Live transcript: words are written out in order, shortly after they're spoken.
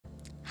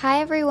Hi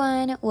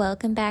everyone,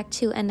 welcome back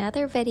to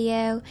another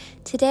video.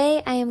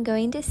 Today I am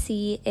going to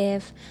see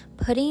if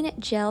putting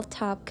gel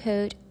top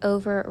coat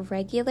over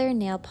regular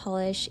nail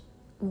polish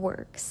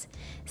works.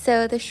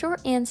 So the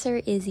short answer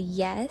is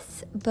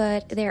yes,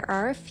 but there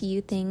are a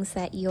few things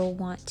that you'll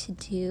want to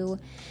do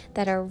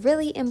that are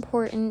really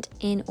important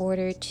in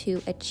order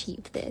to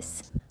achieve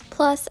this.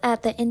 Plus,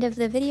 at the end of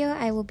the video,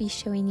 I will be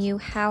showing you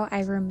how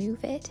I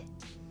remove it.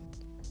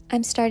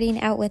 I'm starting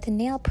out with a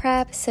nail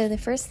prep, so the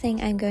first thing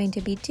I'm going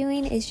to be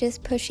doing is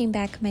just pushing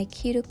back my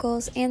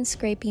cuticles and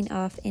scraping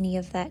off any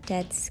of that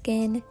dead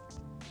skin.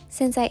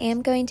 Since I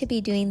am going to be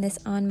doing this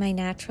on my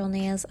natural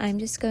nails, I'm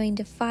just going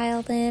to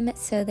file them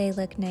so they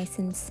look nice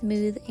and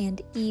smooth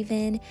and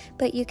even,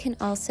 but you can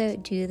also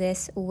do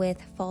this with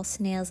false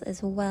nails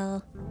as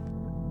well.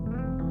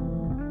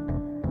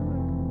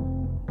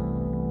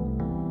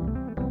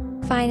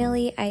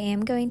 Finally, I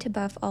am going to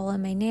buff all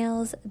of my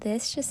nails.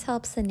 This just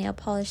helps the nail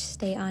polish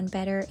stay on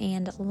better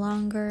and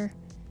longer.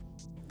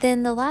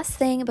 Then the last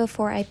thing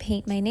before I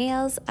paint my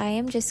nails, I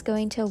am just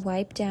going to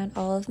wipe down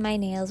all of my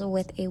nails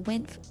with a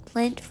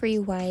lint-free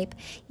wipe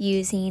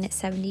using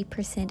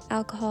 70%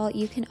 alcohol.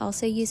 You can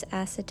also use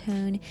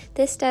acetone.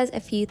 This does a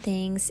few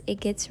things. It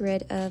gets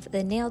rid of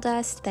the nail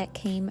dust that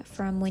came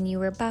from when you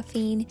were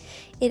buffing.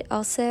 It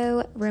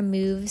also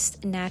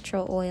removes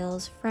natural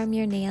oils from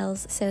your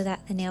nails so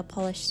that the nail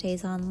polish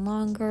stays on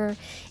longer,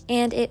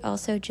 and it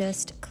also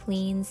just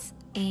cleans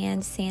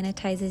and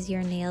sanitizes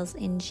your nails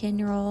in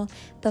general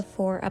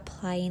before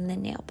applying the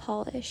nail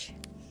polish.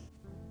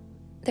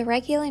 The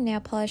regular nail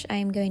polish I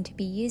am going to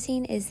be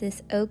using is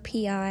this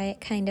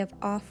OPI kind of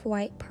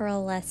off-white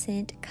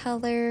pearlescent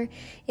color.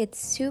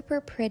 It's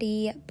super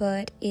pretty,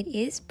 but it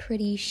is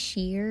pretty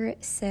sheer,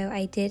 so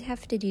I did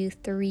have to do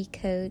 3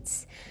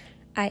 coats.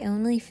 I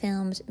only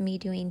filmed me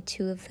doing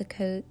 2 of the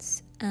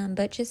coats,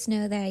 but just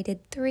know that I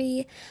did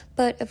 3,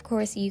 but of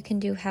course you can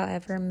do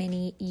however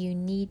many you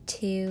need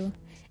to.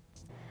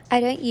 I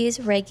don't use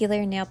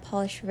regular nail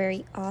polish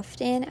very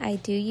often. I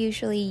do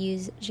usually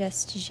use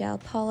just gel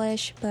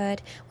polish,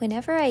 but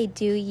whenever I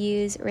do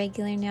use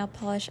regular nail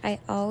polish, I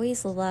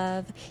always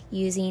love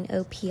using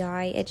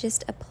OPI. It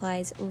just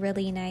applies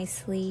really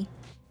nicely.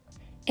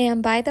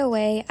 And by the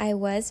way, I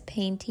was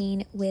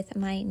painting with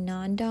my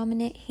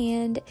non-dominant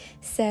hand,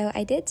 so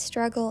I did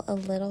struggle a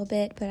little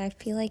bit, but I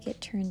feel like it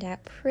turned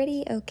out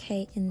pretty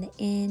okay in the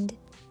end.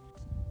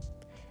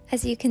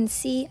 As you can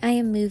see, I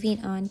am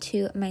moving on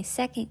to my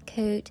second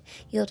coat.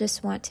 You'll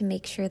just want to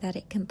make sure that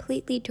it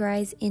completely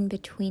dries in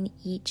between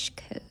each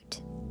coat.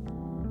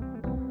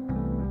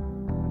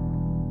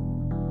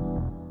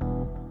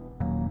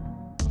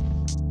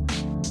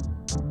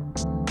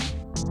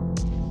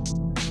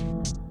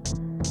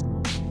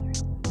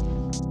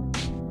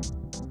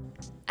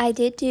 I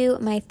did do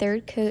my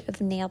 3rd coat of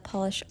nail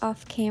polish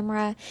off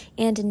camera,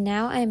 and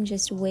now I'm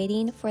just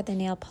waiting for the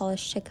nail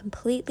polish to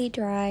completely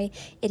dry.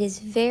 It is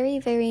very,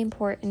 very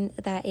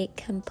important that it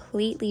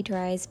completely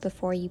dries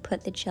before you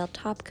put the gel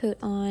top coat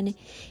on.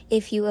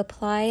 If you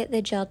apply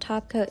the gel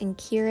top coat and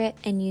cure it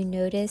and you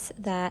notice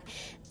that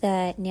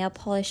the nail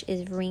polish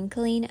is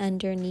wrinkling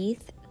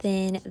underneath,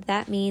 then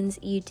that means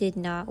you did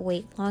not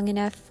wait long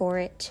enough for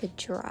it to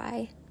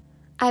dry.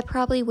 I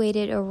probably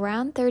waited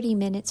around 30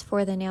 minutes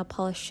for the nail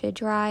polish to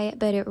dry,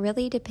 but it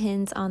really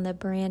depends on the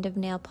brand of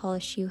nail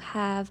polish you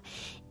have,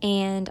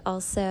 and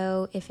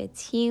also if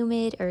it's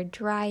humid or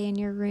dry in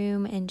your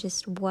room and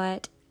just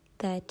what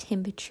the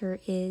temperature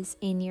is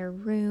in your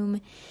room.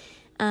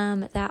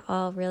 That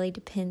all really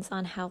depends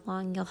on how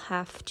long you'll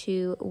have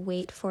to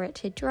wait for it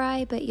to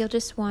dry, but you'll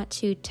just want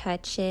to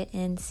touch it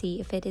and see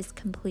if it is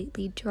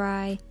completely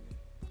dry.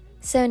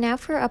 So now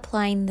for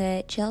applying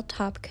the gel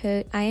top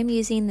coat, I am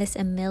using this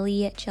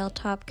Emilie gel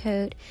top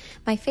coat.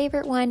 My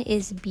favorite one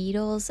is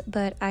Beetles,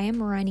 but I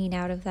am running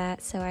out of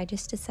that, so I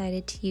just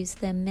decided to use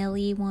the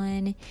Emilie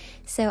one.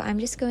 So I'm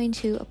just going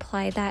to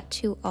apply that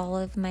to all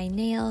of my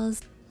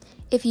nails.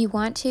 If you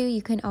want to,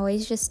 you can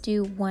always just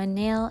do one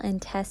nail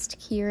and test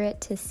cure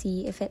it to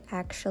see if it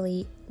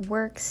actually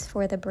works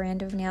for the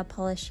brand of nail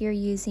polish you're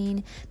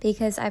using,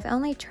 because I've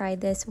only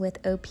tried this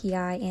with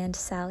OPI and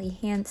Sally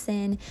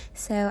Hansen,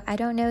 so I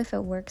don't know if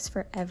it works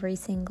for every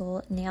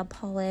single nail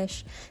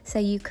polish. So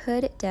you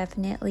could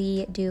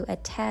definitely do a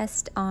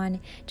test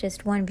on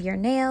just one of your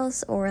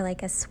nails, or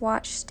like a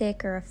swatch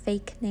stick or a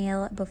fake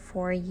nail,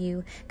 before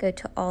you go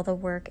to all the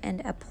work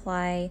and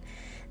apply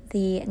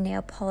the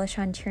nail polish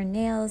onto your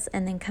nails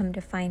and then come to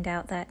find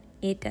out that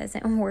it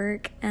doesn't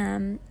work.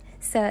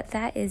 So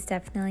that is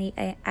definitely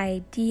an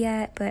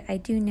idea, but I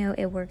do know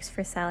it works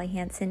for Sally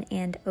Hansen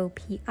and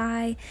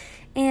OPI,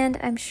 and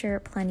I'm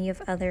sure plenty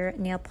of other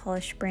nail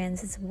polish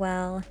brands as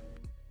well.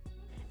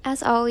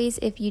 As always,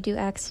 if you do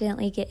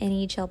accidentally get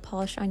any gel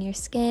polish on your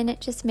skin,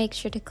 just make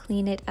sure to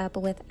clean it up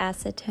with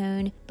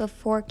acetone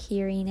before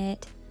curing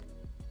it.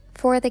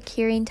 For the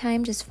curing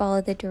time, just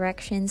follow the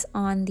directions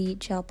on the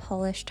gel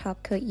polish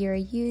top coat you're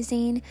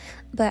using,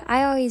 but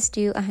I always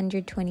do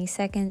 120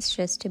 seconds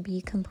just to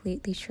be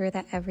completely sure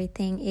that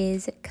everything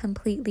is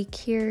completely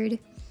cured.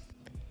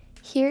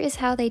 Here is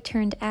how they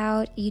turned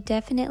out. You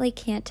definitely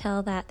can't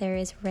tell that there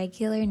is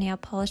regular nail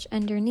polish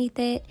underneath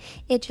it.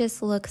 It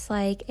just looks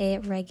like a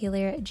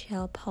regular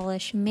gel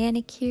polish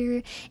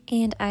manicure,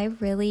 and I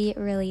really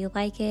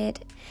like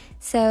it.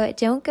 So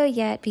don't go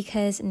yet,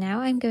 because now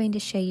I'm going to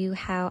show you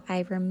how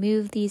I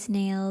remove these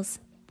nails.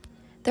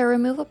 The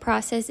removal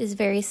process is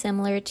very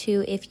similar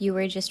to if you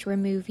were just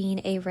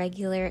removing a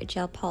regular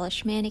gel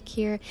polish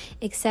manicure,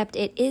 except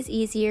it is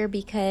easier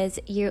because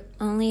you're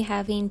only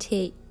having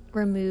to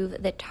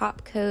remove the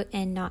top coat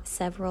and not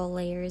several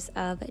layers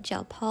of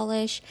gel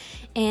polish,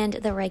 and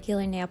the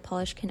regular nail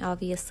polish can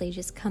obviously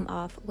just come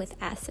off with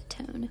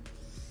acetone.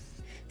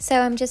 So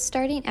I'm just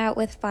starting out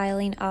with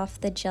filing off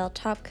the gel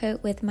top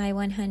coat with my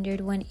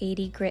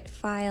 100-180 grit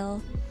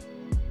file.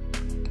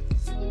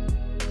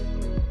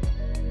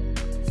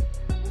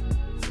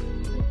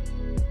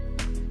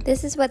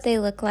 This is what they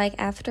look like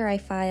after I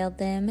filed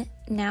them.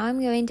 Now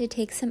I'm going to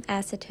take some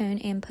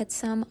acetone and put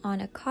some on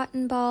a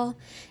cotton ball,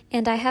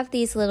 and I have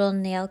these little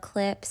nail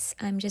clips.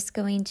 I'm just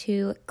going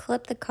to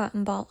clip the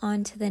cotton ball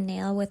onto the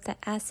nail with the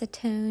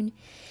acetone,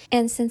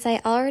 and since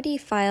I already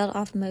filed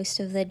off most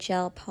of the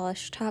gel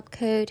polish top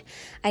coat,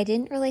 I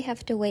didn't really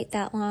have to wait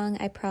that long.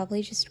 I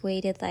probably just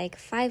waited like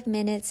 5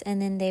 minutes,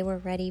 and then they were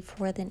ready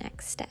for the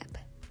next step.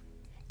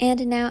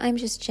 And now I'm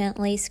just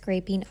gently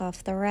scraping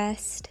off the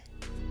rest.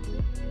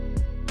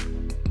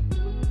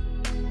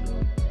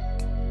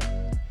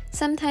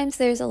 Sometimes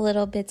there's a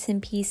little bits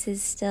and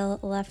pieces still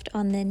left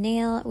on the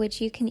nail,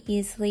 which you can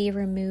easily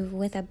remove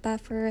with a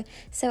buffer,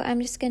 so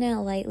I'm just going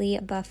to lightly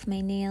buff my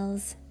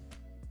nails.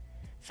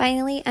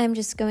 Finally, I'm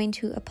just going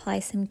to apply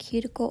some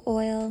cuticle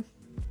oil.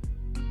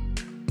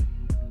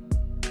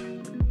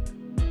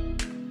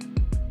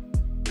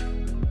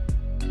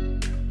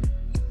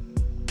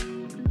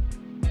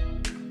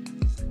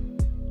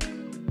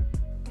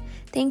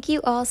 Thank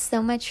you all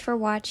so much for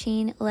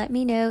watching. Let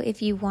me know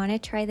if you want to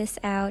try this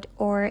out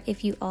or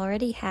if you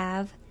already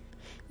have.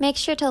 Make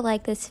sure to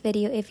like this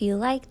video if you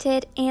liked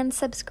it and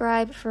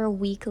subscribe for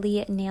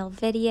weekly nail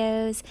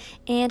videos.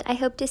 And I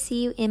hope to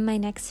see you in my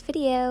next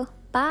video.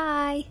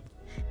 Bye!